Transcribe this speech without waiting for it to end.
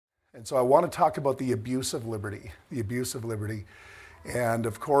And so I want to talk about the abuse of liberty, the abuse of liberty. And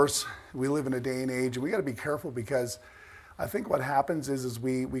of course, we live in a day and age, and we got to be careful because I think what happens is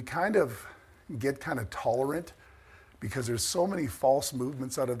we kind of get kind of tolerant because there's so many false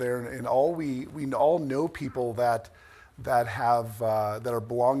movements out of there, and we all know people that are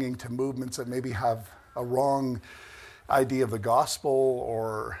belonging to movements that maybe have a wrong idea of the gospel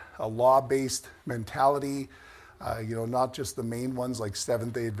or a law-based mentality. Not just the main ones like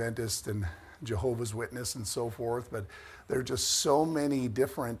Seventh-day Adventist and Jehovah's Witness and so forth, but there are just so many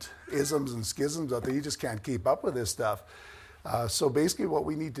different isms and schisms out there. You just can't keep up with this stuff. So basically what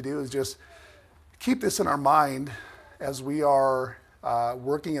we need to do is just keep this in our mind as we are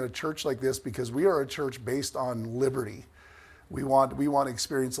working in a church like this, because we are a church based on liberty. We want to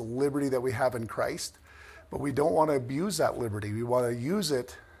experience the liberty that we have in Christ, but we don't want to abuse that liberty. We want to use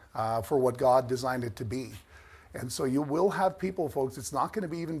it for what God designed it to be. And so you will have people, folks, it's not going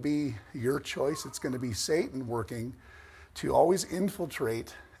to even be your choice. It's going to be Satan working to always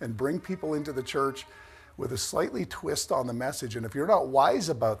infiltrate and bring people into the church with a slightly twist on the message. And if you're not wise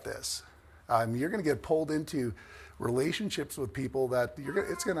about this, you're going to get pulled into relationships with people that you're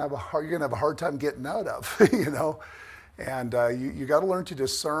going to have a hard time getting out of, And you got to learn to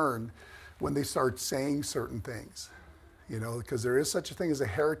discern when they start saying certain things, because there is such a thing as a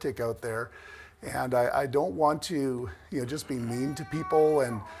heretic out there. And I don't want to, just be mean to people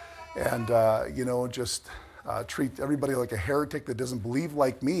and just treat everybody like a heretic that doesn't believe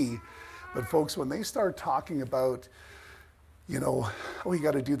like me. But folks, when they start talking about, you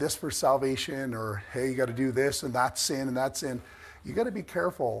got to do this for salvation, or hey, you got to do this and that's sin, you got to be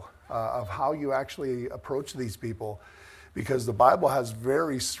careful of how you actually approach these people, because the Bible has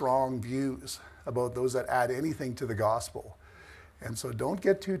very strong views about those that add anything to the gospel. And so don't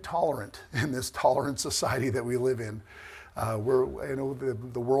get too tolerant in this tolerant society that we live in.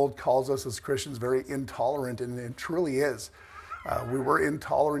 The world calls us as Christians very intolerant, and it truly is. We're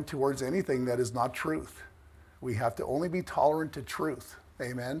intolerant towards anything that is not truth. We have to only be tolerant to truth.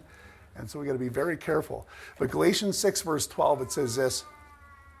 Amen? And so we got to be very careful. But Galatians 6 verse 12, it says this: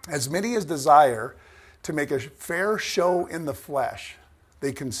 as many as desire to make a fair show in the flesh,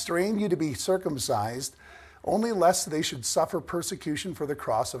 they constrain you to be circumcised, only lest they should suffer persecution for the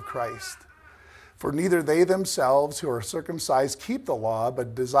cross of Christ. For neither they themselves who are circumcised keep the law,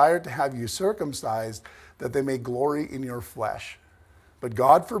 but desire to have you circumcised, that they may glory in your flesh. But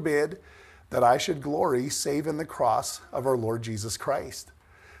God forbid that I should glory save in the cross of our Lord Jesus Christ,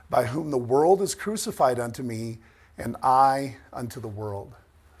 by whom the world is crucified unto me, and I unto the world.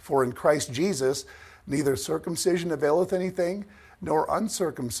 For in Christ Jesus neither circumcision availeth anything, nor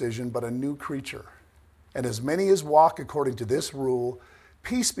uncircumcision, but a new creature. And as many as walk according to this rule,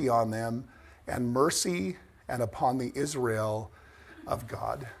 peace be on them, and mercy and upon the Israel of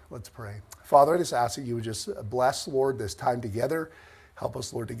God. Let's pray. Father, I just ask that you would just bless, Lord, this time together. Help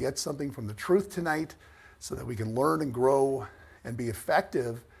us, Lord, to get something from the truth tonight so that we can learn and grow and be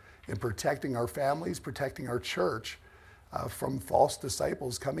effective in protecting our families, protecting our church from false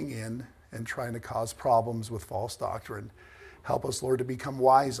disciples coming in and trying to cause problems with false doctrine. Help us, Lord, to become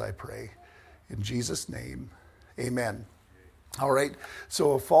wise, I pray. In Jesus' name, amen. All right,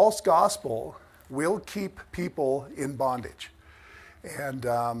 so a false gospel will keep people in bondage.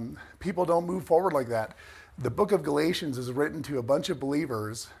 And people don't move forward like that. The book of Galatians is written to a bunch of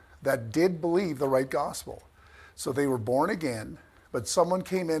believers that did believe the right gospel. So they were born again, but someone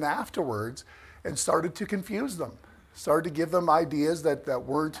came in afterwards and started to confuse them, started to give them ideas that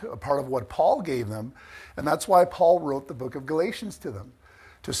weren't a part of what Paul gave them. And that's why Paul wrote the book of Galatians to them,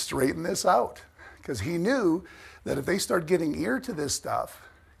 to straighten this out, because he knew that if they start getting ear to this stuff,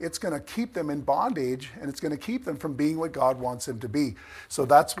 it's going to keep them in bondage, and it's going to keep them from being what God wants them to be. So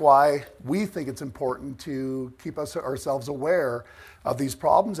that's why we think it's important to keep ourselves aware of these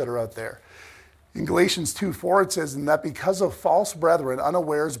problems that are out there. In Galatians 2:4, it says, and that because of false brethren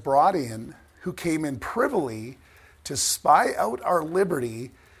unawares brought in, who came in privily to spy out our liberty,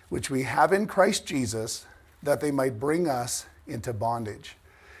 which we have in Christ Jesus, that they might bring us into bondage.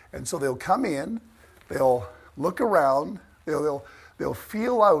 And so they'll come in, they'll look around, they'll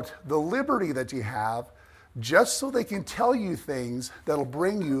feel out the liberty that you have, just so they can tell you things that'll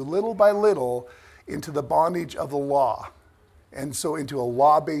bring you little by little into the bondage of the law. And so into a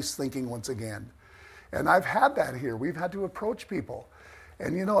law-based thinking once again. And I've had that here. We've had to approach people.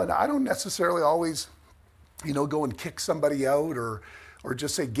 And and I don't necessarily always, go and kick somebody out or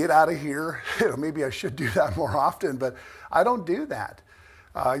just say, get out of here. Maybe I should do that more often, but I don't do that.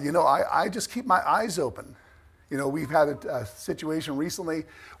 I just keep my eyes open. We've had a situation recently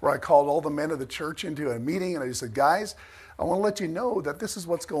where I called all the men of the church into a meeting, and I just said, guys, I want to let you know that this is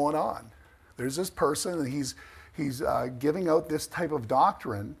what's going on. There's this person, and he's giving out this type of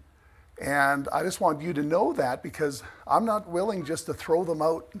doctrine, and I just want you to know that, because I'm not willing just to throw them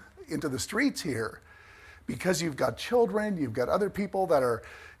out into the streets here, because you've got children, you've got other people that are,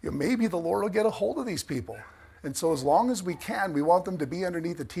 maybe the Lord will get a hold of these people. And so as long as we can, we want them to be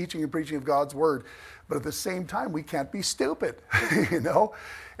underneath the teaching and preaching of God's word. But at the same time, we can't be stupid,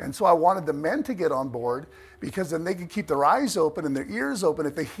 And so I wanted the men to get on board, because then they can keep their eyes open and their ears open.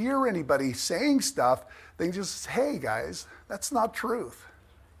 If they hear anybody saying stuff, they can just say, hey guys, that's not truth.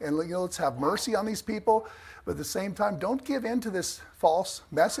 And let's have mercy on these people. But at the same time, don't give in to this false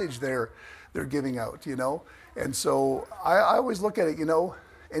message they're giving out, And so I always look at it,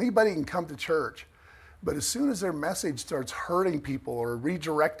 anybody can come to church. But as soon as their message starts hurting people or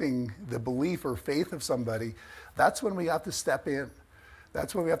redirecting the belief or faith of somebody, that's when we have to step in.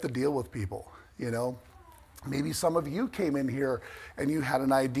 That's when we have to deal with people, Maybe some of you came in here and you had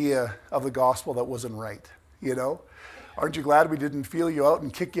an idea of the gospel that wasn't right, Aren't you glad we didn't feel you out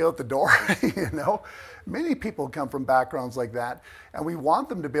and kick you out the door, Many people come from backgrounds like that, and we want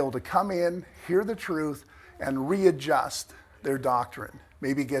them to be able to come in, hear the truth, and readjust their doctrine.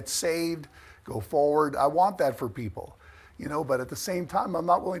 Maybe get saved, go forward. I want that for people, but at the same time, I'm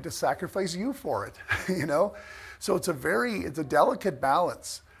not willing to sacrifice you for it, So it's a delicate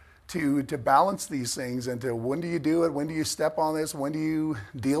balance to balance these things, and to when do you do it, when do you step on this, when do you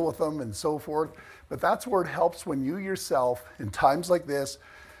deal with them, and so forth. But that's where it helps when you yourself, in times like this,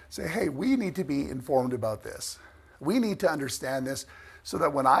 say, hey, we need to be informed about this. We need to understand this, so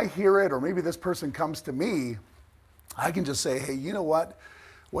that when I hear it, or maybe this person comes to me, I can just say, hey, you know what?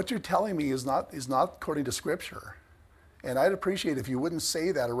 What you're telling me is not according to Scripture. And I'd appreciate if you wouldn't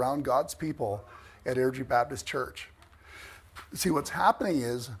say that around God's people at Airdrie Baptist Church. See, what's happening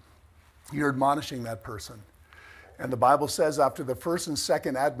is you're admonishing that person. And the Bible says after the first and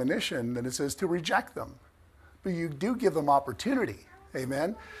second admonition, then it says to reject them. But you do give them opportunity.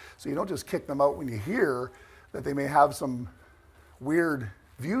 Amen? So you don't just kick them out when you hear that they may have some weird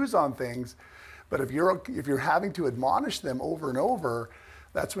views on things. But if you're having to admonish them over and over,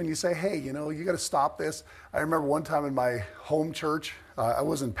 that's when you say, hey, you got to stop this. I remember one time in my home church, I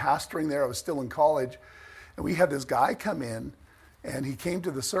wasn't pastoring there, I was still in college, and we had this guy come in, and he came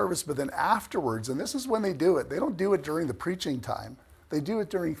to the service, but then afterwards, and this is when they do it, they don't do it during the preaching time, they do it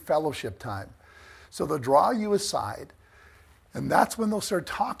during fellowship time. So they'll draw you aside, and that's when they'll start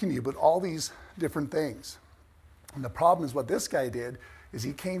talking to you about all these different things. And the problem is what this guy did is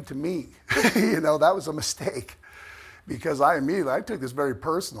he came to me. That was a mistake, because I took this very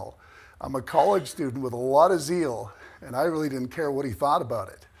personal. I'm a college student with a lot of zeal, and I really didn't care what he thought about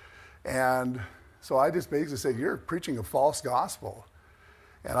it. And so I just basically said, you're preaching a false gospel.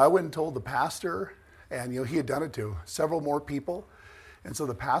 And I went and told the pastor, and he had done it to several more people. And so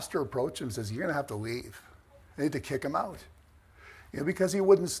the pastor approached him and says, you're going to have to leave. I need to kick him out. Because he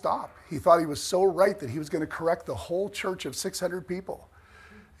wouldn't stop. He thought he was so right that he was going to correct the whole church of 600 people.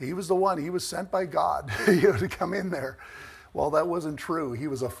 He was the one. He was sent by God to come in there. Well, that wasn't true. He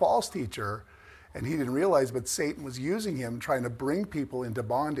was a false teacher, and he didn't realize, but Satan was using him, trying to bring people into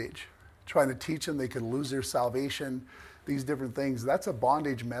bondage, trying to teach them they could lose their salvation, these different things. That's a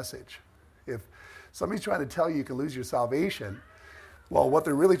bondage message. If somebody's trying to tell you you can lose your salvation, well, what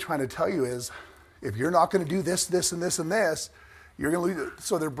they're really trying to tell you is, if you're not going to do this, this, and this, and this, you're going to lose it.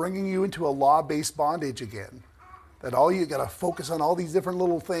 So they're bringing you into a law-based bondage again. That all you got to focus on all these different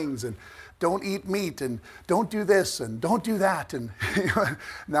little things, and don't eat meat, and don't do this, and don't do that. And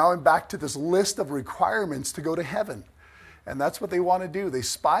now I'm back to this list of requirements to go to heaven. And that's what they want to do. They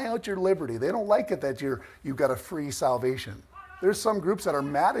spy out your liberty. They don't like it that you've got a free salvation. There's some groups that are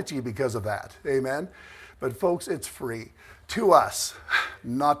mad at you because of that. Amen? But folks, it's free. To us,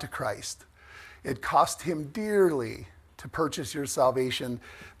 not to Christ. It cost him dearly to purchase your salvation,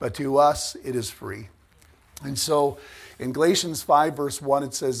 but to us, it is free. And so in Galatians 5, verse 1,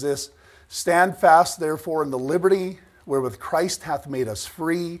 it says this, stand fast, therefore, in the liberty wherewith Christ hath made us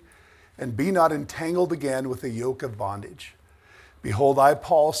free, and be not entangled again with the yoke of bondage. Behold, I,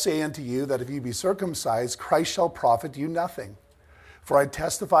 Paul, say unto you that if you be circumcised, Christ shall profit you nothing. For I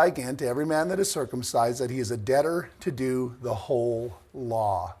testify again to every man that is circumcised that he is a debtor to do the whole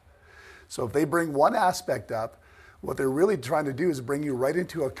law. So if they bring one aspect up, what they're really trying to do is bring you right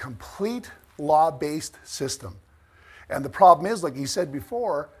into a complete law-based system. And the problem is, like you said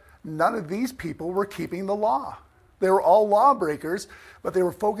before, none of these people were keeping the law. They were all lawbreakers, but they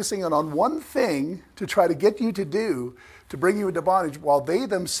were focusing on one thing to try to get you to do, to bring you into bondage, while they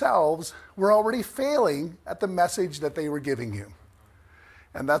themselves were already failing at the message that they were giving you.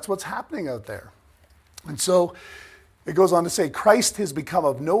 And that's what's happening out there. And so It goes on to say, Christ has become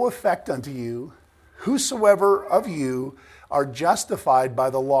of no effect unto you, whosoever of you are justified by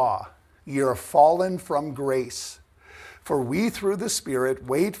the law. Ye are fallen from grace. For we through the Spirit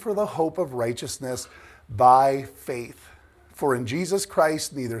wait for the hope of righteousness by faith. For in Jesus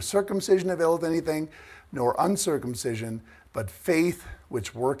Christ neither circumcision availeth anything, nor uncircumcision, but faith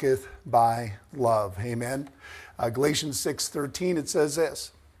which worketh by love. Amen. Galatians 6:13, it says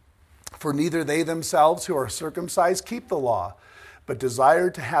this, for neither they themselves who are circumcised keep the law, but desire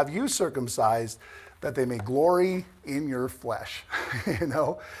to have you circumcised, that they may glory in your flesh.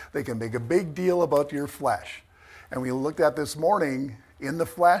 They can make a big deal about your flesh. And we looked at this morning, in the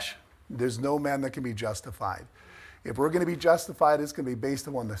flesh, there's no man that can be justified. If we're going to be justified, it's going to be based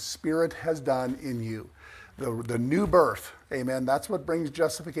on what the Spirit has done in you. The new birth, amen, that's what brings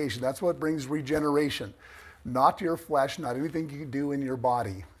justification. That's what brings regeneration. Not your flesh, not anything you can do in your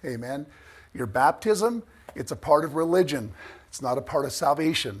body, amen. Your baptism, it's a part of religion. It's not a part of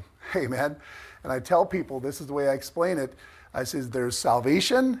salvation, amen. And I tell people, this is the way I explain it. I say there's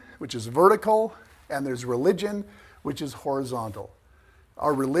salvation, which is vertical, and there's religion, which is horizontal.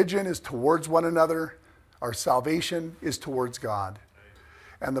 Our religion is towards one another. Our salvation is towards God.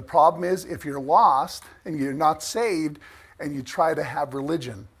 And the problem is, if you're lost and you're not saved and you try to have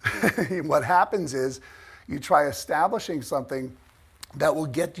religion, what happens is you try establishing something that will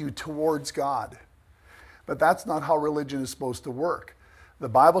get you towards God. But that's not how religion is supposed to work. The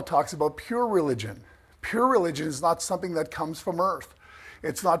Bible talks about pure religion. Pure religion is not something that comes from earth.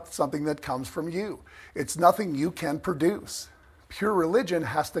 It's not something that comes from you. It's nothing you can produce. Pure religion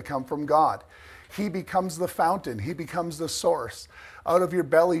has to come from God. He becomes the fountain. He becomes the source. Out of your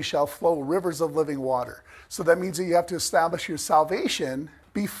belly shall flow rivers of living water. So that means that you have to establish your salvation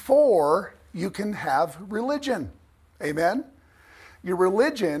before you can have religion. Amen? Your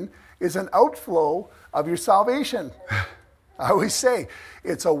religion is an outflow of your salvation. I always say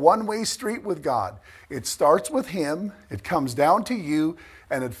it's a one-way street with God. It starts with Him, it comes down to you,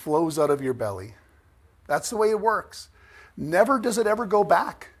 and it flows out of your belly. That's the way it works. Never does it ever go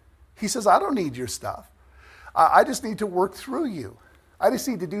back. He says, I don't need your stuff. I just need to work through you. I just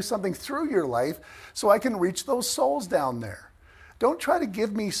need to do something through your life so I can reach those souls down there. Don't try to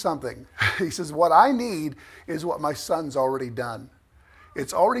give me something. He says, what I need is what my Son's already done.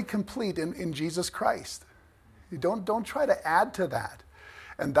 It's already complete in Jesus Christ. You don't try to add to that.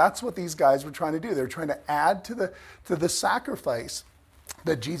 And that's what these guys were trying to do. They're trying to add to the sacrifice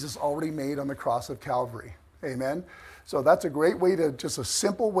that Jesus already made on the cross of Calvary. Amen? So that's a great way just a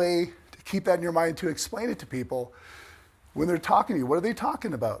simple way to keep that in your mind, to explain it to people. When they're talking to you, what are they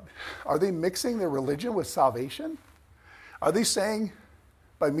talking about? Are they mixing their religion with salvation? Are they saying,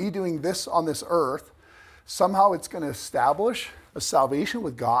 by me doing this on this earth, somehow it's going to establish a salvation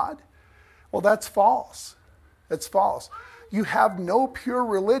with God? Well, that's false. That's false. You have no pure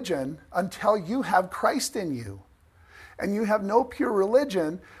religion until you have Christ in you. And you have no pure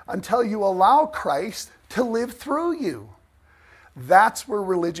religion until you allow Christ to live through you. That's where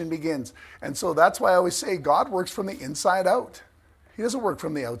religion begins. And so that's why I always say God works from the inside out. He doesn't work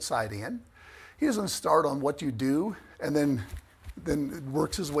from the outside in. He doesn't start on what you do and then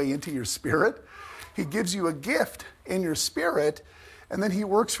works his way into your spirit. He gives you a gift in your spirit, and then he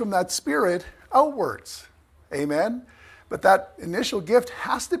works from that spirit outwards. Amen? But that initial gift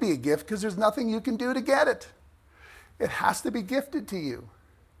has to be a gift because there's nothing you can do to get it. It has to be gifted to you.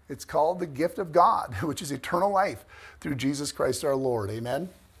 It's called the gift of God, which is eternal life through Jesus Christ our Lord. Amen?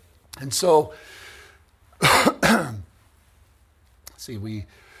 And so, see, we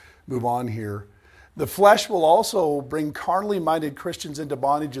move on here. The flesh will also bring carnally minded Christians into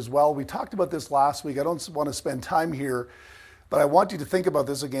bondage as well. We talked about this last week. I don't want to spend time here, but I want you to think about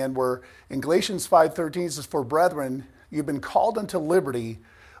this again, where in Galatians 5:13 it says, for brethren, you've been called unto liberty,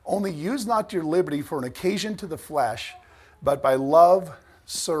 only use not your liberty for an occasion to the flesh, but by love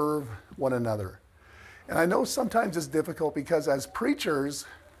serve one another. And I know sometimes it's difficult because as preachers,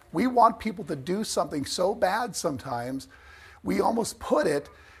 we want people to do something so bad sometimes, we almost put it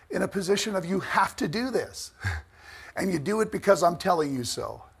in a position of you have to do this. And you do it because I'm telling you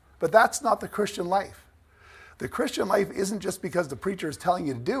so. But that's not the Christian life. The Christian life isn't just because the preacher is telling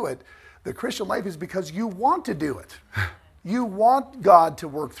you to do it. The Christian life is because you want to do it. You want God to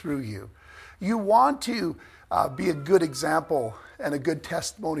work through you. You want to be a good example and a good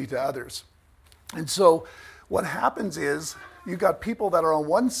testimony to others. And so what happens is you got people that are on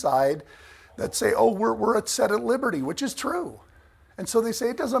one side that say, oh, we're set at liberty, which is true. And so they say,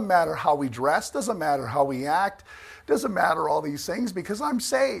 it doesn't matter how we dress, doesn't matter how we act, doesn't matter all these things because I'm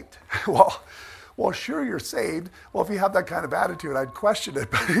saved. Well, Well, sure, you're saved. Well, if you have that kind of attitude, I'd question it,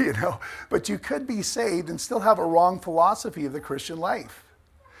 but you could be saved and still have a wrong philosophy of the Christian life.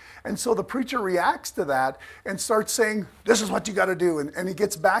 And so the preacher reacts to that and starts saying, this is what you got to do. And he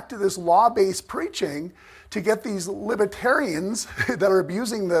gets back to this law-based preaching to get these libertarians that are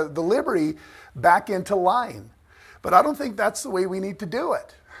abusing the liberty back into line. But I don't think that's the way we need to do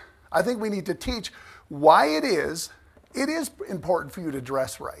it. I think we need to teach why it is important for you to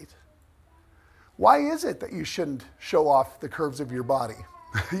dress right. Why is it that you shouldn't show off the curves of your body?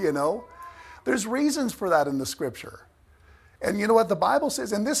 There's reasons for that in the scripture. And you know what the Bible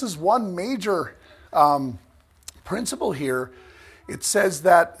says, and this is one major principle here. It says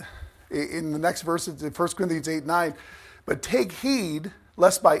that in the next verse, 1 Corinthians 8:9, but take heed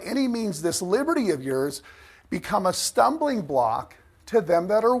lest by any means this liberty of yours become a stumbling block to them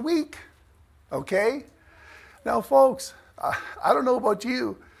that are weak. Okay? Now, folks, I don't know about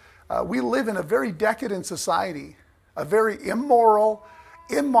you. We live in a very decadent society, a very immoral,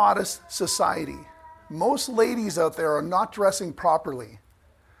 immodest society. Most ladies out there are not dressing properly.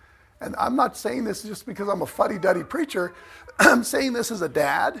 And I'm not saying this just because I'm a fuddy-duddy preacher. I'm saying this as a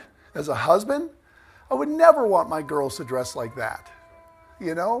dad, as a husband. I would never want my girls to dress like that,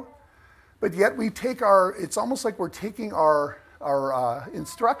 But yet it's almost like we're taking our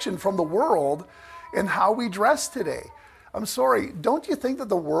instruction from the world in how we dress today. I'm sorry, don't you think that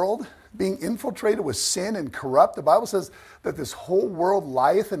the world being infiltrated with sin and corrupt, the Bible says that this whole world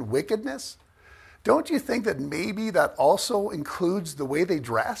lieth in wickedness? Don't you think that maybe that also includes the way they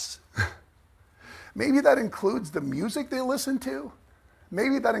dress? Maybe that includes the music they listen to?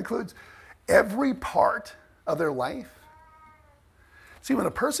 Maybe that includes every part of their life? See, when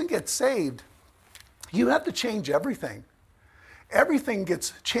a person gets saved, you have to change everything. Everything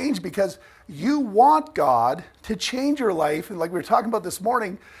gets changed because you want God to change your life. And like we were talking about this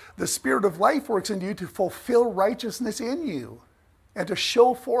morning, the Spirit of life works in you to fulfill righteousness in you and to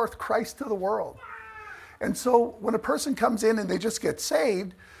show forth Christ to the world. And so when a person comes in and they just get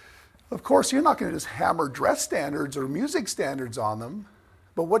saved, of course, you're not going to just hammer dress standards or music standards on them.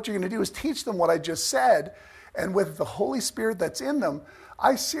 But what you're going to do is teach them what I just said. And with the Holy Spirit that's in them,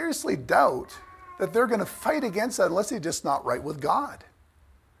 I seriously doubt that they're going to fight against that unless they're just not right with God.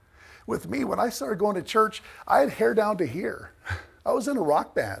 With me, when I started going to church, I had hair down to here. I was in a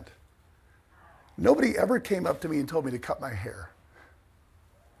rock band. Nobody ever came up to me and told me to cut my hair.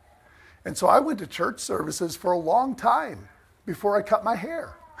 And so I went to church services for a long time before I cut my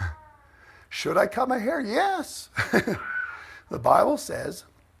hair. Should I cut my hair? Yes. The Bible says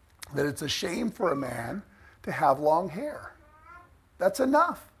that it's a shame for a man to have long hair. That's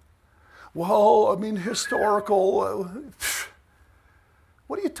enough. Well, historical.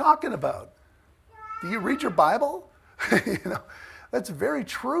 What are you talking about? Do you read your Bible? That's very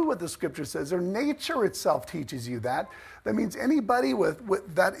true what the scripture says. Their nature itself teaches you that. That means anybody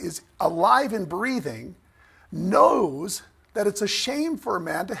that is alive and breathing knows that it's a shame for a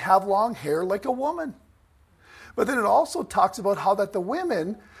man to have long hair like a woman. But then it also talks about how that the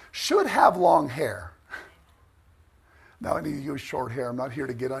women should have long hair. Now, any of you with short hair, I'm not here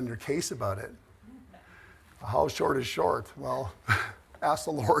to get on your case about it. How short is short? Well, ask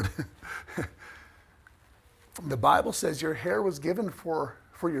the Lord. The Bible says your hair was given for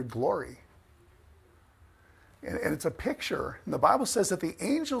your glory. And it's a picture. And the Bible says that the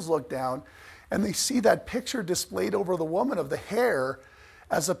angels look down and they see that picture displayed over the woman of the hair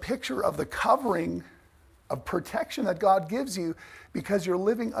as a picture of the covering of protection that God gives you because you're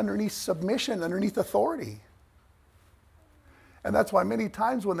living underneath submission, underneath authority. And that's why many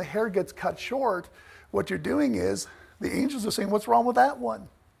times when the hair gets cut short, what you're doing is the angels are saying, what's wrong with that one?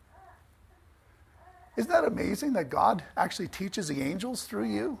 Isn't that amazing that God actually teaches the angels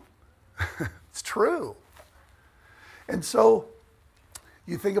through you? It's true. And so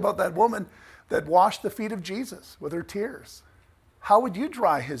you think about that woman that washed the feet of Jesus with her tears. How would you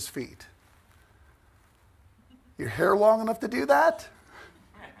dry his feet? Your hair long enough to do that?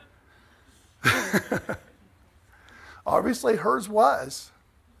 Obviously hers was.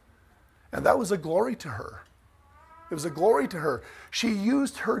 And that was a glory to her. It was a glory to her. She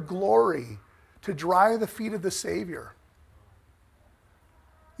used her glory to dry the feet of the Savior.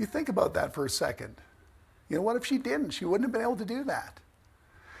 You think about that for a second. You know what if she didn't? She wouldn't have been able to do that.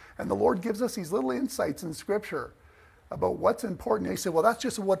 And the Lord gives us these little insights in Scripture about what's important. And he said, well, that's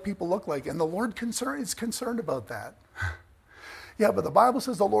just what people look like. And the Lord is concerned about that. Yeah, but the Bible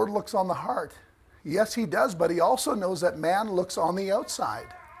says the Lord looks on the heart. Yes, he does, but he also knows that man looks on the outside.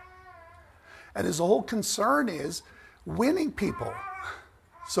 And his whole concern is winning people.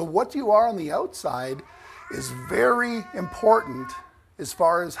 So what you are on the outside is very important as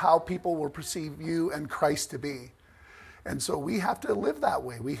far as how people will perceive you and Christ to be. And so we have to live that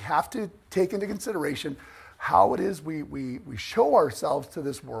way. We have to take into consideration how it is we show ourselves to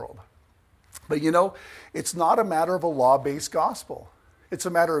this world. But you know, it's not a matter of a law-based gospel. It's a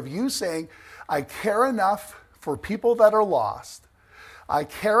matter of you saying, I care enough for people that are lost. I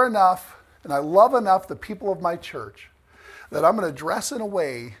care enough and I love enough the people of my church that I'm going to dress in a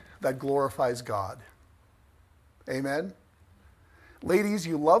way that glorifies God. Amen? Ladies,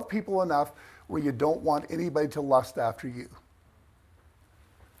 you love people enough where you don't want anybody to lust after you.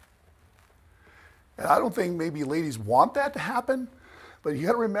 And I don't think maybe ladies want that to happen, but you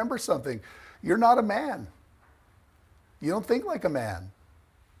got to remember something. You're not a man. You don't think like a man.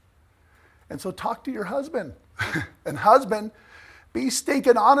 And so talk to your husband. And husband, be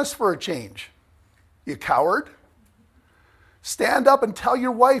stinking honest for a change. You coward. Stand up and tell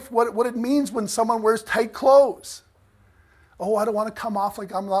your wife what it means when someone wears tight clothes. Oh, I don't want to come off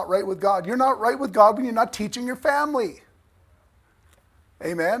like I'm not right with God. You're not right with God when you're not teaching your family.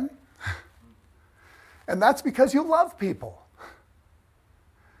 Amen? And that's because you love people.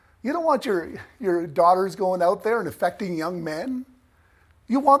 You don't want your daughters going out there and affecting young men.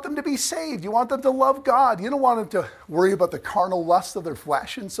 You want them to be saved. You want them to love God. You don't want them to worry about the carnal lust of their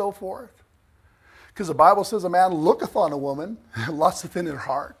flesh and so forth. Because the Bible says a man looketh on a woman and lusteth in her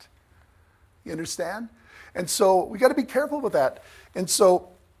heart. You understand? And so we got to be careful with that. And so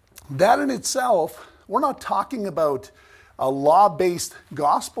that in itself, we're not talking about a law-based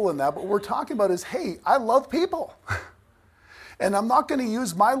gospel in that, but what we're talking about is, hey, I love people. And I'm not going to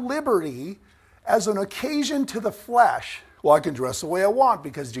use my liberty as an occasion to the flesh. Well, I can dress the way I want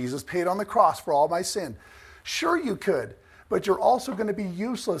because Jesus paid on the cross for all my sin. Sure you could, but you're also going to be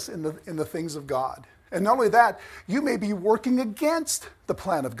useless in the things of God. And not only that, you may be working against the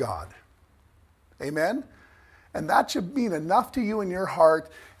plan of God. Amen? And that should mean enough to you in your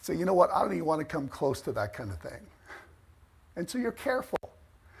heart. Say, you know what, I don't even want to come close to that kind of thing. And so you're careful.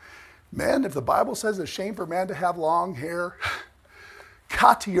 Men, if the Bible says it's shame for a man to have long hair,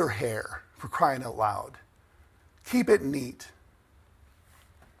 cut your hair, for crying out loud. Keep it neat.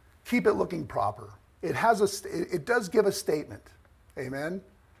 Keep it looking proper. It does give a statement. Amen?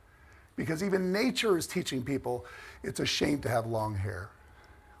 Because even nature is teaching people it's a shame to have long hair.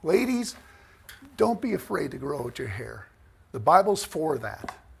 Ladies, don't be afraid to grow out your hair. The Bible's for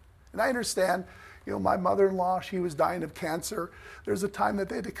that. And I understand, you know, my mother-in-law, she was dying of cancer. There's a time that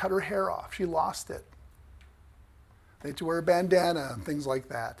they had to cut her hair off. She lost it. They had to wear a bandana and things like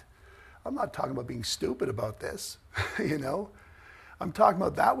that. I'm not talking about being stupid about this, you know. I'm talking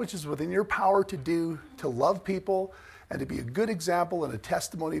about that which is within your power to do, to love people and to be a good example and a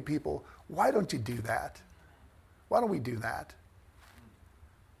testimony to people. Why don't you do that? Why don't we do that?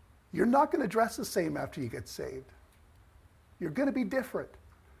 You're not going to dress the same after you get saved. You're going to be different.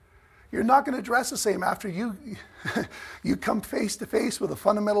 You're not going to dress the same after you come face to face with a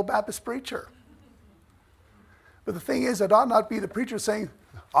fundamental Baptist preacher. But the thing is, it ought not be the preacher saying,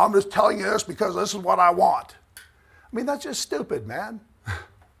 I'm just telling you this because this is what I want. I mean, that's just stupid, man.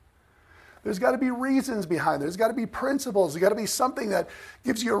 There's got to be reasons behind it. There's got to be principles. There's got to be something that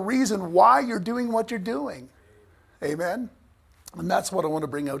gives you a reason why you're doing what you're doing. Amen? And that's what I want to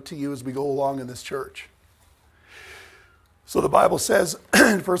bring out to you as we go along in this church. So the Bible says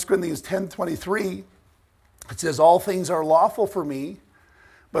in 1 Corinthians 10:23, it says, all things are lawful for me,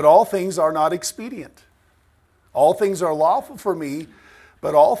 but all things are not expedient. All things are lawful for me,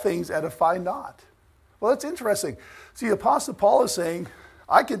 but all things edify not. Well, that's interesting. See, the Apostle Paul is saying,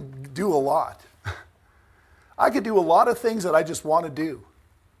 I could do a lot. I could do a lot of things that I just want to do.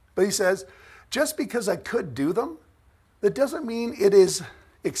 But he says, just because I could do them, that doesn't mean it is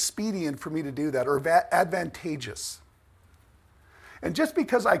expedient for me to do that or advantageous. And just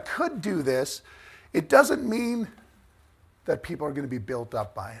because I could do this, it doesn't mean that people are going to be built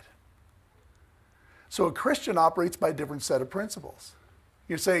up by it. So a Christian operates by a different set of principles.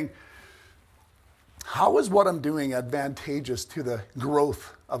 You're saying, how is what I'm doing advantageous to the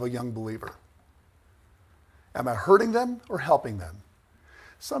growth of a young believer? Am I hurting them or helping them?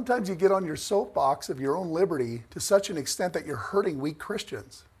 Sometimes you get on your soapbox of your own liberty to such an extent that you're hurting weak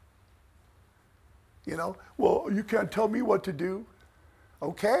Christians. You know, well, you can't tell me what to do.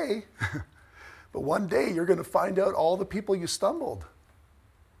 Okay. But one day you're going to find out all the people you stumbled.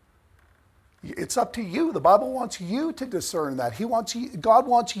 It's up to you. The Bible wants you to discern that. God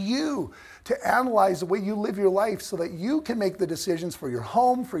wants you to analyze the way you live your life so that you can make the decisions for your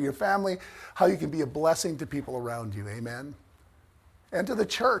home, for your family, how you can be a blessing to people around you. Amen. And to the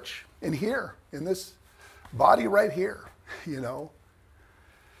church in here, in this body right here, you know.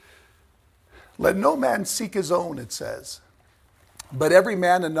 Let no man seek his own, it says. but every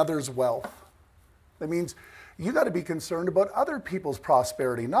man another's wealth. That means you got to be concerned about other people's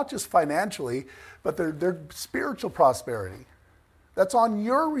prosperity, not just financially, but their spiritual prosperity. That's on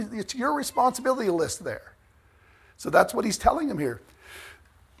it's your responsibility list there. So that's what he's telling him here.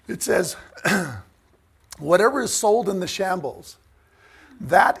 It says, whatever is sold in the shambles,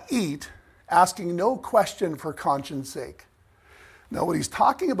 that eat, asking no question for conscience sake. Now what he's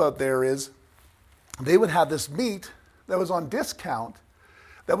talking about there is they would have this meat that was on discount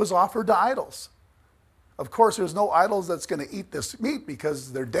that was offered to idols. Of course, there's no idols that's going to eat this meat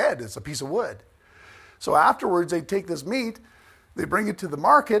because they're dead. It's a piece of wood. So afterwards, they'd take this meat, they bring it to the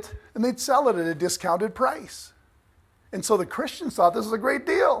market, and they'd sell it at a discounted price. And so the Christians thought this was a great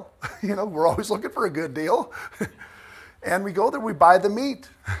deal. We're always looking for a good deal. And we go there, we buy the meat.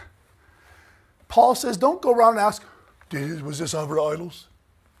 Paul says, don't go around and ask, was this offered to idols?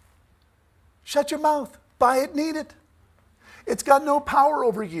 Shut your mouth. Buy it and eat it. It's got no power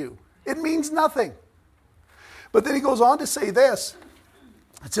over you. It means nothing. But then he goes on to say this.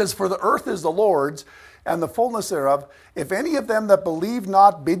 It says, for the earth is the Lord's, and the fullness thereof. If any of them that believe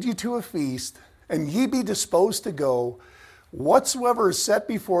not bid you to a feast, and ye be disposed to go, whatsoever is set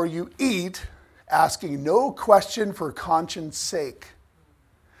before you, eat, asking no question for conscience sake.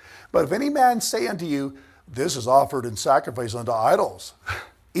 But if any man say unto you, this is offered in sacrifice unto idols,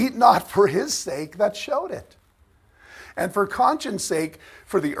 eat not for his sake that showed it. And for conscience sake,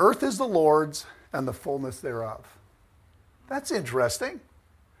 for the earth is the Lord's, and the fullness thereof. That's interesting.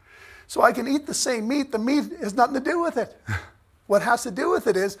 So I can eat the same meat. The meat has nothing to do with it. What has to do with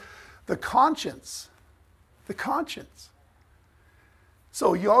it is the conscience. The conscience.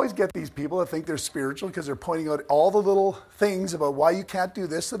 So you always get these people that think they're spiritual because they're pointing out all the little things about why you can't do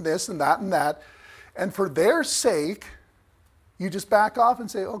this and this and that and that. And for their sake, you just back off and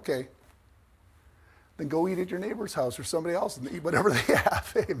say, okay, then go eat at your neighbor's house or somebody else and eat whatever they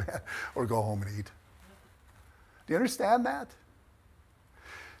have. Amen. Or go home and eat. Do you understand that?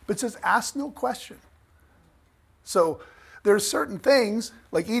 But it says, ask no question. So there's certain things,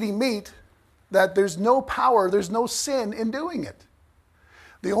 like eating meat, that there's no power, there's no sin in doing it.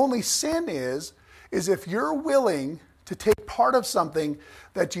 The only sin is if you're willing to take part of something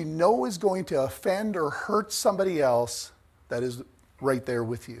that you know is going to offend or hurt somebody else that is right there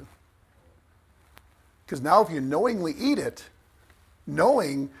with you. Because now if you knowingly eat it,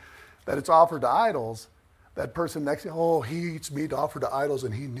 knowing that it's offered to idols, that person next to you, oh, he eats meat offered to idols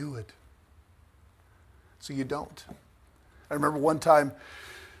and he knew it. So you don't. I remember one time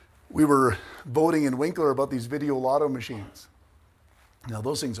we were voting in Winkler about these video lotto machines. Now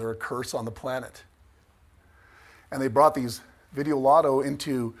those things are a curse on the planet. And they brought these video lotto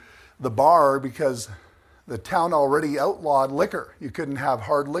into the bar because the town already outlawed liquor. You couldn't have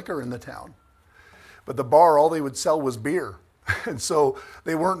hard liquor in the town. But the bar, all they would sell was beer. And so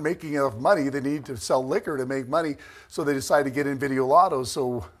they weren't making enough money. They needed to sell liquor to make money. So they decided to get in video lotto.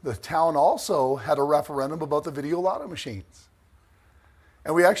 So the town also had a referendum about the video lotto machines.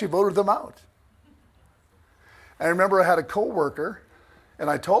 And we actually voted them out. And I remember I had a coworker, and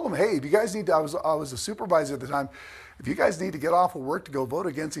I told him, hey, if you guys need to, I was a supervisor at the time, if you guys need to get off of work to go vote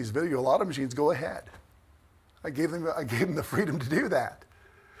against these video lotto machines, go ahead. I gave them the freedom to do that.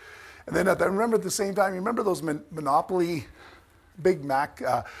 And then I remember at the same time, you remember those Monopoly Big Mac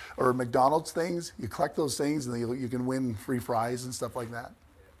or McDonald's things? You collect those things and you can win free fries and stuff like that.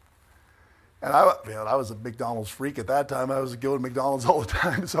 And I was a McDonald's freak at that time. I was going to McDonald's all the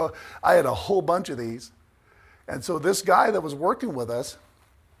time. So I had a whole bunch of these. And so this guy that was working with us,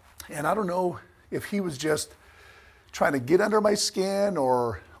 and I don't know if he was just trying to get under my skin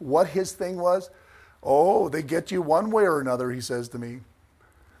or what his thing was. Oh, they get you one way or another, he says to me.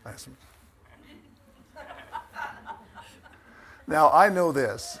 I said, now, I know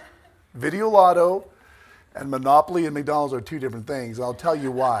this. Video lotto and Monopoly and McDonald's are two different things. I'll tell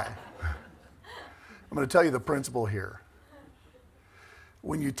you why. I'm going to tell you the principle here.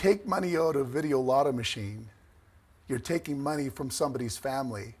 When you take money out of a video lotto machine, you're taking money from somebody's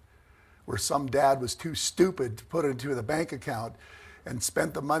family where some dad was too stupid to put it into the bank account and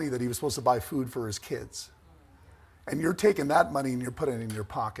spent the money that he was supposed to buy food for his kids. And you're taking that money and you're putting it in your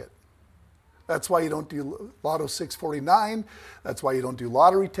pocket. That's why you don't do Lotto 649. That's why you don't do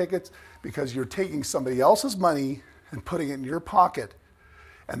lottery tickets, because you're taking somebody else's money and putting it in your pocket.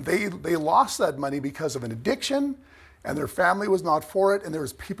 And they lost that money because of an addiction, and their family was not for it, and there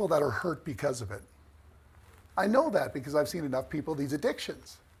was people that are hurt because of it. I know that because I've seen enough people, these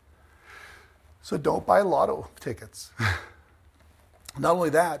addictions. So don't buy lotto tickets. Not only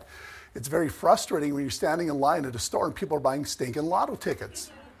that, it's very frustrating when you're standing in line at a store and people are buying stinking lotto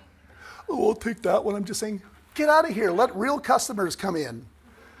tickets. Oh, I'll take that one. I'm just saying, Get out of here. Let real customers come in.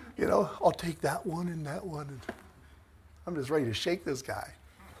 You know, I'll take that one and that one. And I'm just ready to shake this guy.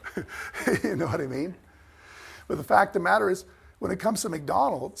 You know what I mean? But the fact of the matter is, when it comes to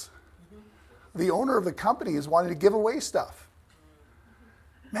McDonald's, the owner of the company is wanting to give away stuff.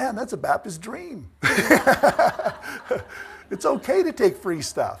 Man, that's a Baptist dream. It's okay to take free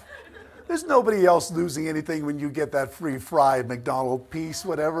stuff. There's nobody else losing anything when you get that free fried McDonald's piece,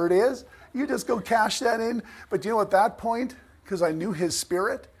 whatever it is. You just go cash that in. But you know, at that point, because I knew his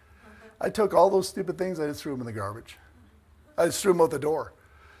spirit, I took all those stupid things, I just threw them in the garbage. I just threw them out the door.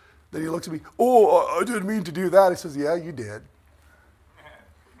 Then he looks at me, oh, I didn't mean to do that. He says, yeah, you did.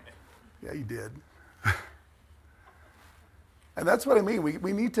 Yeah, you did. And that's what I mean.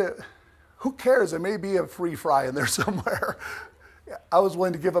 We need to, who cares? There may be a free fry in there somewhere. I was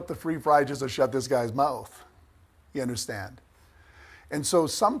willing to give up the free fry just to shut this guy's mouth. You understand? And so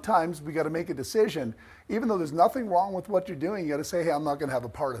sometimes we got to make a decision. Even though there's nothing wrong with what you're doing, you got to say, hey, I'm not going to have a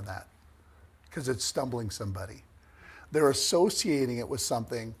part of that because it's stumbling somebody. They're associating it with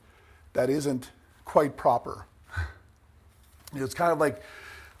something that isn't quite proper. It's kind of like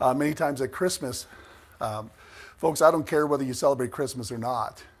many times at Christmas, folks, I don't care whether you celebrate Christmas or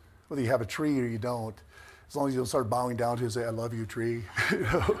not, whether you have a tree or you don't, as long as you don't start bowing down to it and say, I love you, tree. You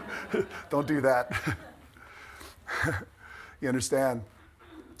know? Don't do that. You understand?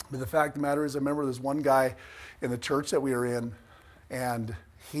 But the fact of the matter is, I remember there's one guy in the church that we were in, and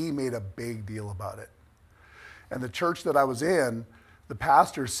he made a big deal about it. And the church that I was in, the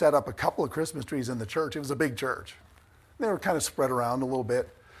pastor set up a couple of Christmas trees in the church. It was a big church. They were kind of spread around a little bit.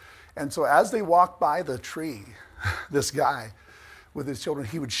 And so as they walked by the tree, this guy with his children,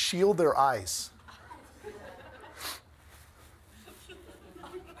 he would shield their eyes.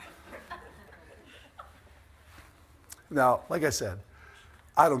 Now, like I said,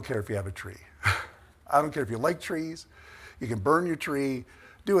 I don't care if you have a tree. I don't care if you like trees. You can burn your tree.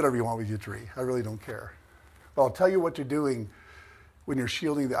 Do whatever you want with your tree. I really don't care. But I'll tell you what you're doing when you're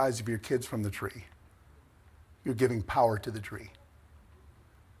shielding the eyes of your kids from the tree. You're giving power to the tree.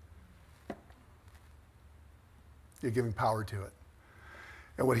 You're giving power to it.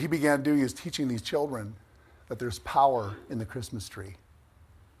 And what he began doing is teaching these children that there's power in the Christmas tree.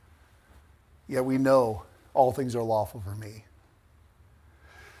 Yet we know all things are lawful for me.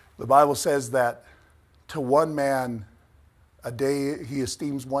 The Bible says that to one man, a day he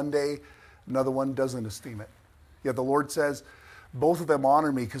esteems one day, another one doesn't esteem it. Yet the Lord says, both of them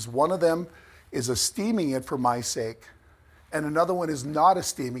honor me, because one of them is esteeming it for my sake, and another one is not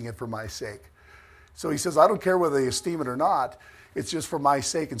esteeming it for my sake. So he says, I don't care whether they esteem it or not, it's just for my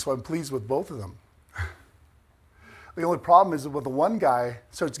sake, and so I'm pleased with both of them. The only problem is that when the one guy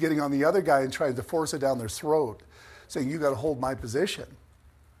starts getting on the other guy and tries to force it down their throat, saying, you got to hold my position.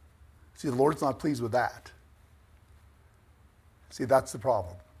 See, the Lord's not pleased with that. See, that's the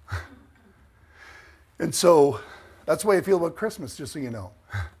problem. And so that's the way I feel about Christmas, just so you know.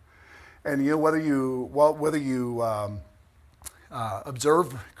 And you know, whether you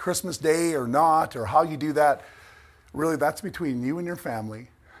observe Christmas Day or not, or how you do that, really that's between you and your family,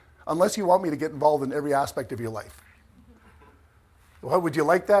 unless you want me to get involved in every aspect of your life. Well, would you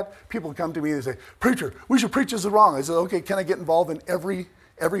like that? People come to me and say, preacher, we should preach this is wrong. I said, okay, can I get involved in every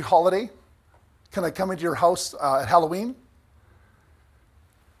holiday? Can I come into your house at Halloween?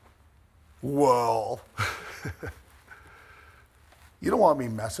 Well, you don't want me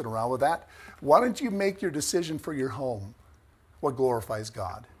messing around with that. Why don't you make your decision for your home what glorifies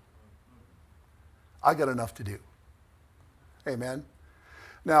God? I got enough to do. Amen.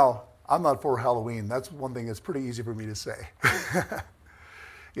 Now, I'm not for Halloween. That's one thing that's pretty easy for me to say.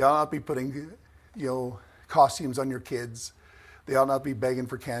 You ought not be putting, costumes on your kids. They ought not be begging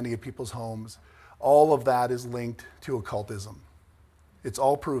for candy at people's homes. All of that is linked to occultism. It's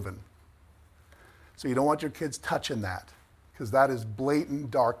all proven. So you don't want your kids touching that, because that is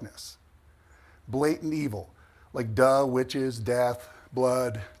blatant darkness, blatant evil, like witches, death,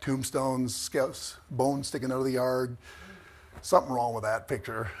 blood, tombstones, scouts, bones sticking out of the yard. Something wrong with that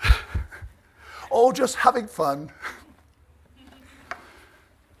picture. Oh, just having fun.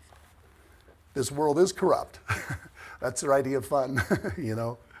 This world is corrupt. That's their idea of fun,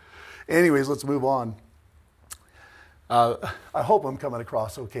 Anyways, let's move on. I hope I'm coming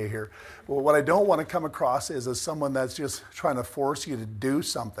across okay here. But what I don't want to come across is as someone that's just trying to force you to do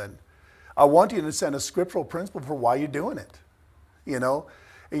something. I want you to send a scriptural principle for why you're doing it, And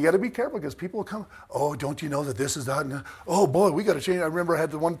you got to be careful, because people come, oh, don't you know that this is that? Oh, boy, we got to change. I remember I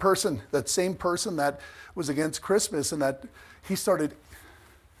had the one person, that same person that was against Christmas, and that he started,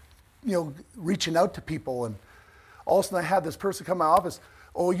 reaching out to people. And all of a sudden I had this person come to my office.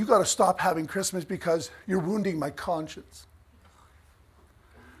 oh, you got to stop having Christmas because you're wounding my conscience.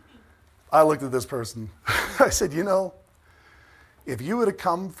 I looked at this person. I said, you know, if you would have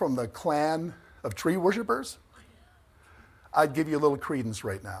come from the clan of tree worshipers, I'd give you a little credence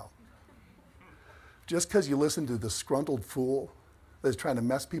right now. Just because you listen to the disgruntled fool that's trying to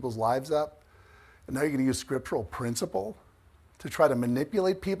mess people's lives up, and now you're going to use scriptural principle to try to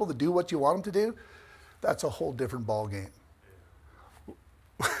manipulate people to do what you want them to do, that's a whole different ball game.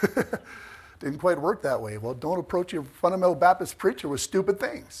 Didn't quite work that way. Well, don't approach your fundamental Baptist preacher with stupid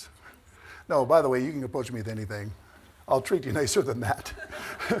things. No, by the way, you can approach me with anything. I'll treat you nicer than that.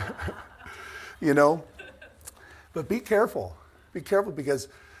 You know? But be careful. Be careful, because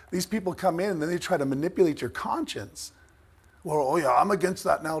these people come in and then they try to manipulate your conscience. Well, oh yeah, I'm against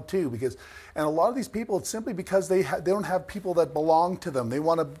that now too. And a lot of these people, it's simply because they don't have people that belong to them. They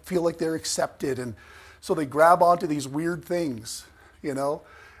want to feel like they're accepted. And so they grab onto these weird things, you know.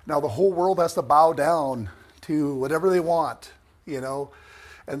 Now the whole world has to bow down to whatever they want, you know.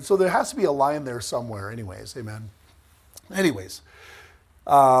 And so there has to be a line there somewhere anyways, amen. Anyways,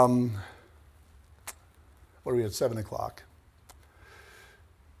 what are we at, 7 o'clock?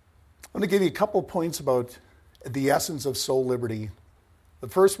 I'm going to give you a couple points about the essence of soul liberty. The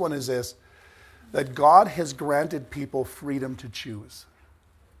first one is this, that God has granted people freedom to choose.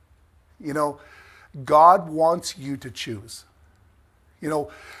 You know, God wants you to choose. You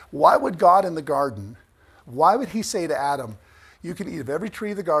know, why would God in the garden, why would he say to Adam, you can eat of every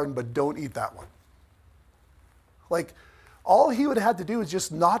tree of the garden, but don't eat that one? Like, all he would have had to do is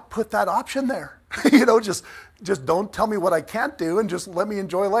just not put that option there. You know, just don't tell me what I can't do and just let me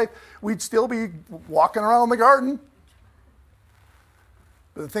enjoy life. We'd still be walking around the garden.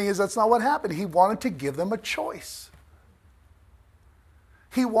 But the thing is, that's not what happened. He wanted to give them a choice.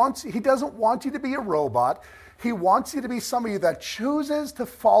 He doesn't want you to be a robot. He wants you to be somebody that chooses to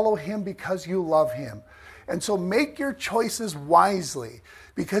follow him because you love him. And so make your choices wisely,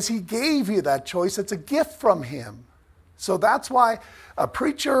 because he gave you that choice. It's a gift from him. So that's why a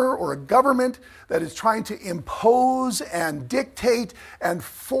preacher or a government that is trying to impose and dictate and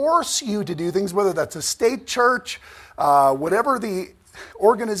force you to do things, whether that's a state church, whatever the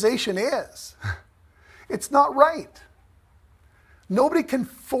organization is, it's not right. Nobody can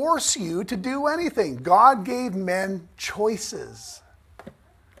force you to do anything. God gave men choices.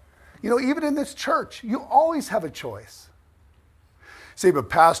 You know, even in this church, you always have a choice. Say, but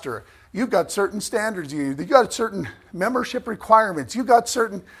Pastor, you've got certain standards. You've got certain membership requirements. You've got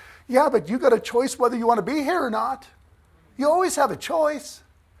certain, yeah, but you got a choice whether you want to be here or not. You always have a choice.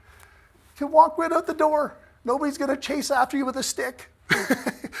 You can walk right out the door. Nobody's going to chase after you with a stick.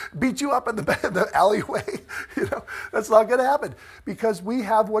 Beat you up in the alleyway. You know, that's not going to happen, because we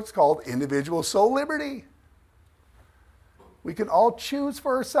have what's called individual soul liberty. We can all choose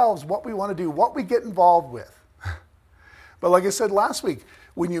for ourselves what we want to do, what we get involved with. But like I said last week,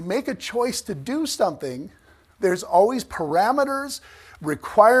 when you make a choice to do something, there's always parameters,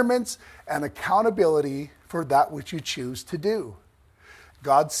 requirements, and accountability for that which you choose to do.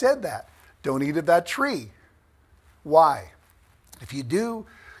 God said that. Don't eat of that tree. Why? If you do,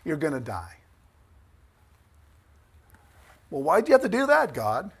 you're going to die. Well, why'd you have to do that,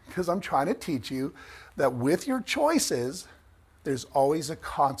 God? Because I'm trying to teach you that with your choices, there's always a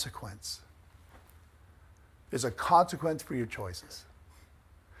consequence. There's a consequence for your choices.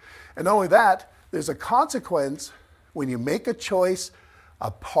 And not only that, there's a consequence when you make a choice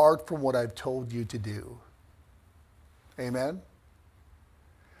apart from what I've told you to do. Amen?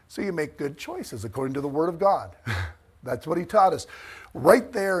 So you make good choices according to the Word of God. That's what he taught us.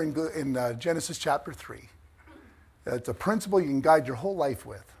 Right there in Genesis chapter 3. It's a principle you can guide your whole life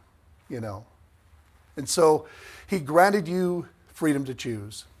with, you know. And so he granted you freedom to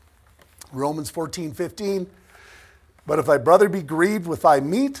choose. Romans 14:15. But if thy brother be grieved with thy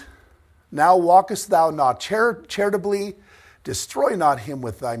meat, now walkest thou not charitably, destroy not him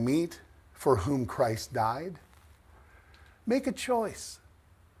with thy meat, for whom Christ died. Make a choice.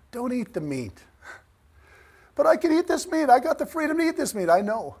 Don't eat the meat. But I can eat this meat. I got the freedom to eat this meat. I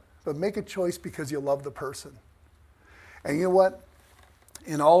know. But make a choice because you love the person. And you know what?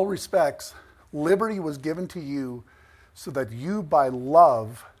 In all respects, liberty was given to you so that you, by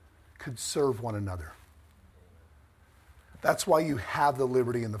love, could serve one another. That's why you have the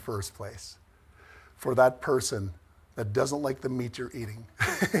liberty in the first place. For that person that doesn't like the meat you're eating.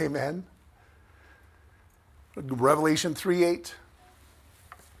 Amen? Revelation 3:8.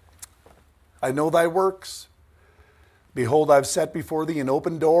 I know thy works. Behold, I've set before thee an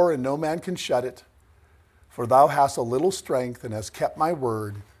open door, and no man can shut it. For thou hast a little strength, and hast kept my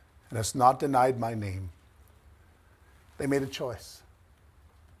word, and hast not denied my name. They made a choice.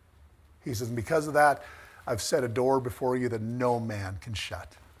 He says, and because of that, I've set a door before you that no man can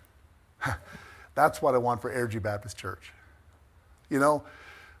shut. That's what I want for Airdrie Baptist Church. You know,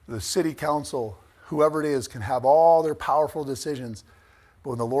 the city council, whoever it is, can have all their powerful decisions.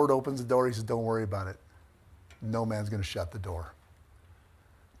 But when the Lord opens the door, he says, don't worry about it. No man's going to shut the door.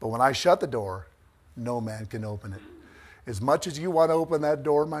 But when I shut the door, no man can open it. As much as you want to open that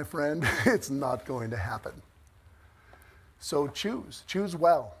door, my friend, it's not going to happen. So choose. Choose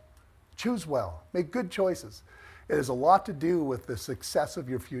well. Choose well. Make good choices. It has a lot to do with the success of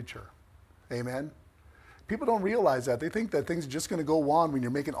your future. Amen? People don't realize that. They think that things are just going to go on when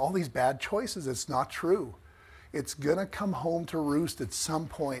you're making all these bad choices. It's not true. It's going to come home to roost at some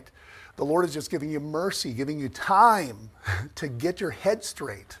point. The Lord is just giving you mercy, giving you time to get your head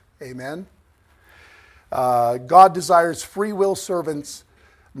straight. Amen? God desires free will servants,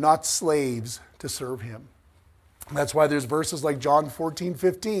 not slaves, to serve him. That's why there's verses like John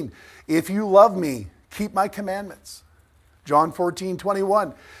 14:15. If you love me, keep my commandments. John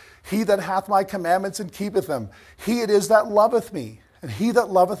 14:21. He that hath my commandments and keepeth them, he it is that loveth me. And he that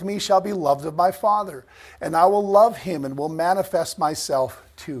loveth me shall be loved of my Father. And I will love him and will manifest myself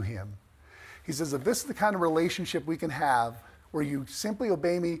to him. He says, if this is the kind of relationship we can have, where you simply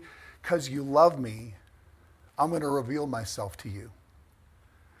obey me because you love me, I'm going to reveal myself to you.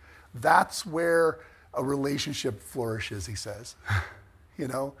 That's where a relationship flourishes, he says. You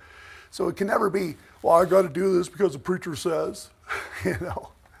know? So it can never be, well, I got to do this because the preacher says. You know?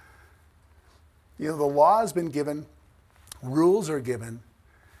 The law has been given. Rules are given.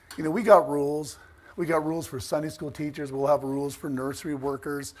 You know, we got rules. We got rules for Sunday school teachers. We'll have rules for nursery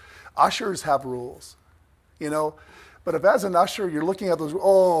workers. Ushers have rules. You know? But if as an usher, you're looking at those,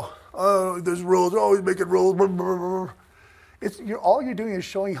 there's rules, always making rules. All you're doing is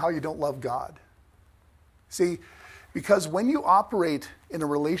showing how you don't love God. See, because when you operate in a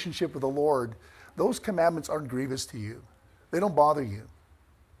relationship with the Lord, those commandments aren't grievous to you. They don't bother you.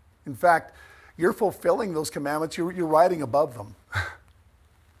 In fact, you're fulfilling those commandments. You're riding above them.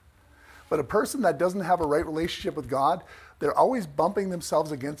 But a person that doesn't have a right relationship with God, they're always bumping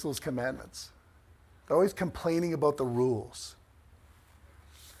themselves against those commandments. They're always complaining about the rules.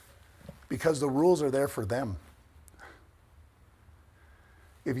 Because the rules are there for them.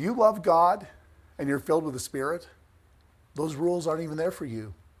 If you love God and you're filled with the Spirit, those rules aren't even there for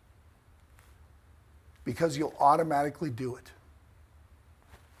you. Because you'll automatically do it.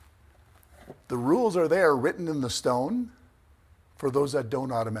 The rules are there written in the stone for those that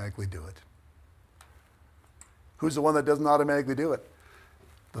don't automatically do it. Who's the one that doesn't automatically do it?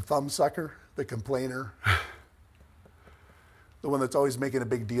 The thumbsucker, the complainer, the one that's always making a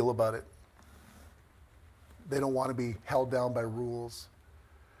big deal about it. They don't want to be held down by rules.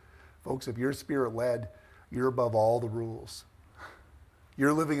 Folks, if you're Spirit-led, you're above all the rules.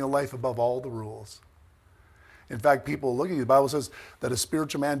 You're living a life above all the rules. In fact, people look at you, the Bible says that a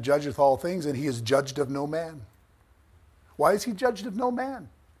spiritual man judgeth all things, and he is judged of no man. Why is he judged of no man?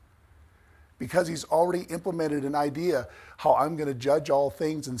 Because he's already implemented an idea how I'm going to judge all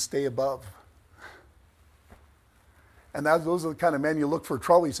things and stay above. And those are the kind of men you look for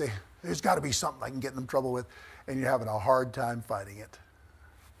trouble. You say, there's got to be something I can get in trouble with, and you're having a hard time fighting it.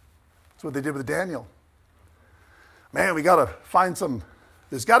 That's what they did with Daniel. Man, we got to find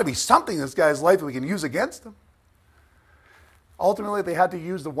there's got to be something in this guy's life that we can use against him. Ultimately, they had to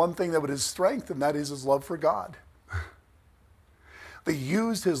use the one thing that was his strength, and that is his love for God. They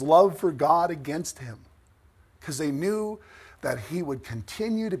used his love for God against him because they knew that he would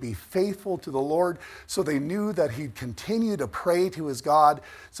continue to be faithful to the Lord. So they knew that he'd continue to pray to his God.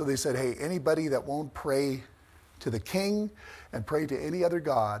 So they said, hey, anybody that won't pray to the king and pray to any other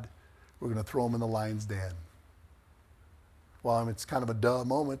God, we're going to throw him in the lion's den. Well, it's kind of a duh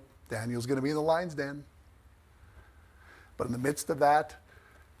moment. Daniel's going to be in the lion's den. But in the midst of that,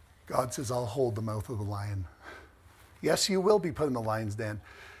 God says, I'll hold the mouth of the lion. Yes, you will be put in the lion's den,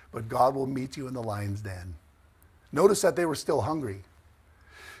 but God will meet you in the lion's den. Notice that they were still hungry.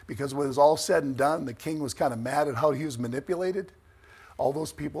 Because when it was all said and done, the king was kind of mad at how he was manipulated. All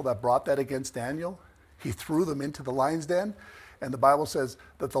those people that brought that against Daniel, he threw them into the lion's den. And the Bible says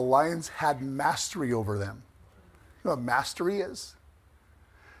that the lions had mastery over them. You know what mastery is?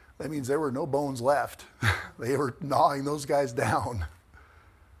 That means there were no bones left. They were gnawing those guys down.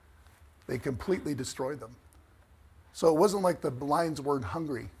 They completely destroyed them. So it wasn't like the lions weren't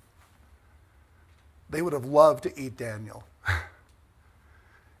hungry. They would have loved to eat Daniel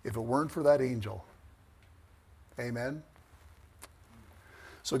if it weren't for that angel. Amen?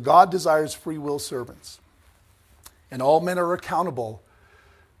 So God desires free will servants. And all men are accountable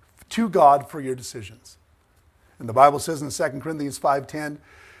to God for your decisions. And the Bible says in 2 Corinthians 5:10,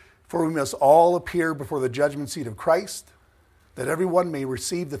 For we must all appear before the judgment seat of Christ, that everyone may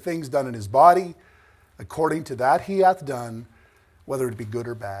receive the things done in his body, according to that he hath done, whether it be good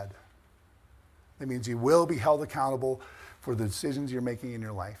or bad. That means you will be held accountable for the decisions you're making in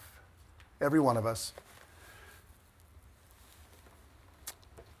your life. Every one of us.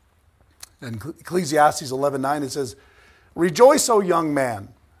 In Ecclesiastes 11:9 it says, Rejoice, O young man,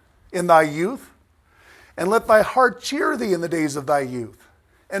 in thy youth, and let thy heart cheer thee in the days of thy youth,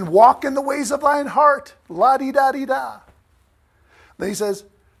 and walk in the ways of thine heart. La-di-da-di-da. Then he says,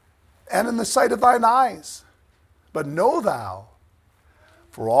 and in the sight of thine eyes. But know thou,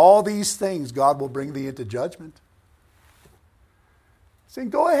 for all these things God will bring thee into judgment. Saying,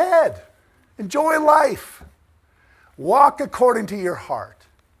 go ahead. Enjoy life. Walk according to your heart.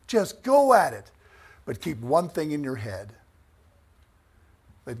 Just go at it. But keep one thing in your head.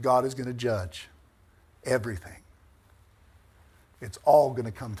 That God is going to judge everything. It's all going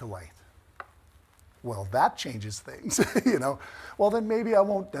to come to light. Well, that changes things, Well, then maybe I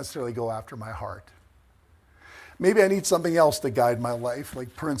won't necessarily go after my heart. Maybe I need something else to guide my life,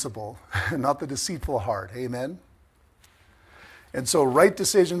 like principle, not the deceitful heart. Amen? And so right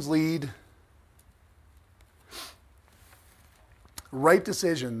decisions lead. Right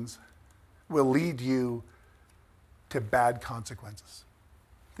decisions will lead you to bad consequences.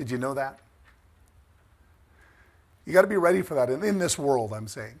 Did you know that? You got to be ready for that in this world, I'm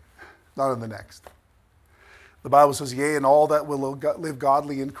saying, not in the next. The Bible says, yea, and all that will live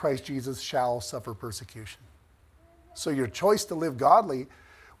godly in Christ Jesus shall suffer persecution. So your choice to live godly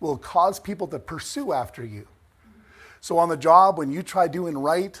will cause people to pursue after you. So on the job, when you try doing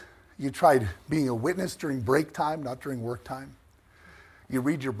right, you try being a witness during break time, not during work time. You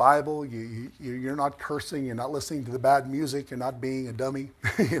read your Bible, you're not cursing, you're not listening to the bad music, you're not being a dummy,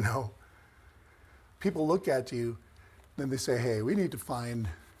 People look at you, then they say, hey, we need to find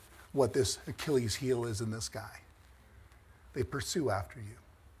what this Achilles heel is in this guy. They pursue after you.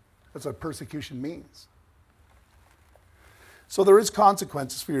 That's what persecution means. So there is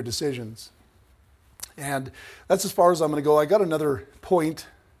consequences for your decisions. And that's as far as I'm going to go. I got another point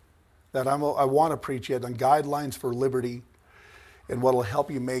that I want to preach yet on guidelines for liberty and what will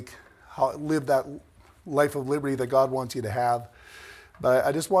help you live that life of liberty that God wants you to have. But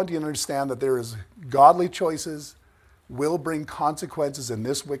I just want you to understand that there is godly choices will bring consequences in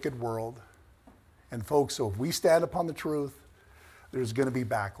this wicked world. And folks, so if we stand upon the truth, there's going to be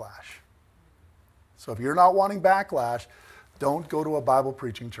backlash. So if you're not wanting backlash, don't go to a Bible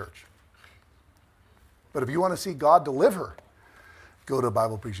preaching church. But if you want to see God deliver, go to a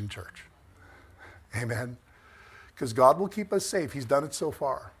Bible preaching church. Amen. Because God will keep us safe. He's done it so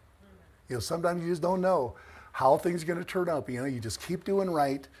far. Sometimes you just don't know how things are going to turn out. But, you just keep doing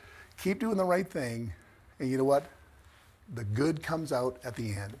right, keep doing the right thing, and you know what? The good comes out at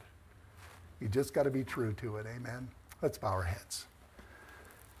the end. You just got to be true to it. Amen. Let's bow our heads.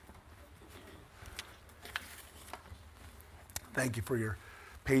 Thank you for your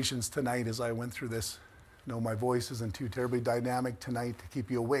patience tonight as I went through this. I know my voice isn't too terribly dynamic tonight to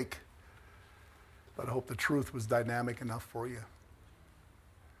keep you awake, but I hope the truth was dynamic enough for you.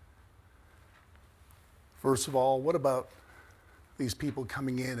 First of all, what about these people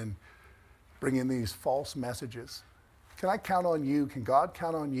coming in and bringing these false messages? Can I count on you? Can God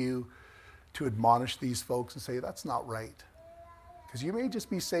count on you to admonish these folks and say, that's not right? Because you may just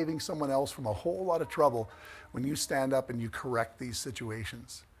be saving someone else from a whole lot of trouble when you stand up and you correct these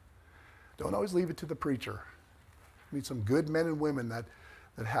situations. Don't always leave it to the preacher. You need some good men and women that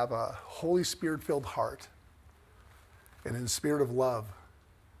have a Holy Spirit-filled heart and in the spirit of love.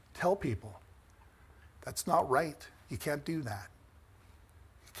 Tell people, that's not right. You can't do that.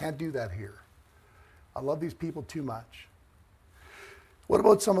 You can't do that here. I love these people too much. What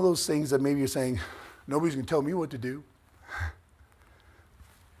about some of those things that maybe you're saying, nobody's going to tell me what to do?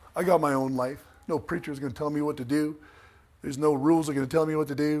 I got my own life. No preacher's going to tell me what to do. There's no rules that are going to tell me what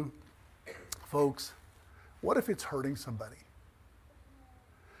to do. Folks, what if it's hurting somebody?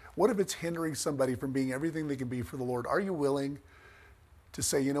 What if it's hindering somebody from being everything they can be for the Lord? Are you willing to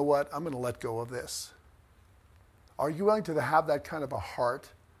say, you know what, I'm going to let go of this? Are you willing to have that kind of a heart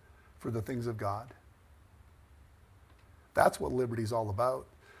for the things of God? That's what liberty is all about.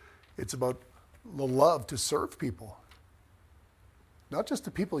 It's about the love to serve people. Not just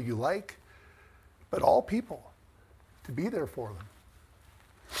the people you like, but all people. To be there for them.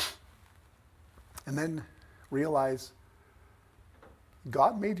 And then realize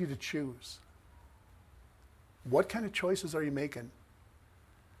God made you to choose. What kind of choices are you making?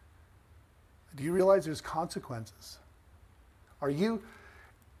 Do you realize there's consequences? Are you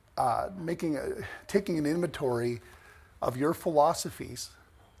taking an inventory of your philosophies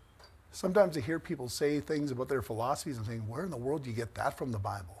Sometimes I hear people say things about their philosophies and saying, where in the world do you get that from the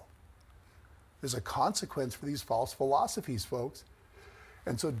Bible? There's a consequence for these false philosophies, folks.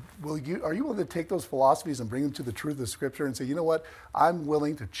 And so are you willing to take those philosophies and bring them to the truth of Scripture and say, you know what, I'm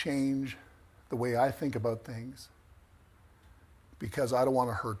willing to change the way I think about things because I don't want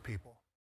to hurt people.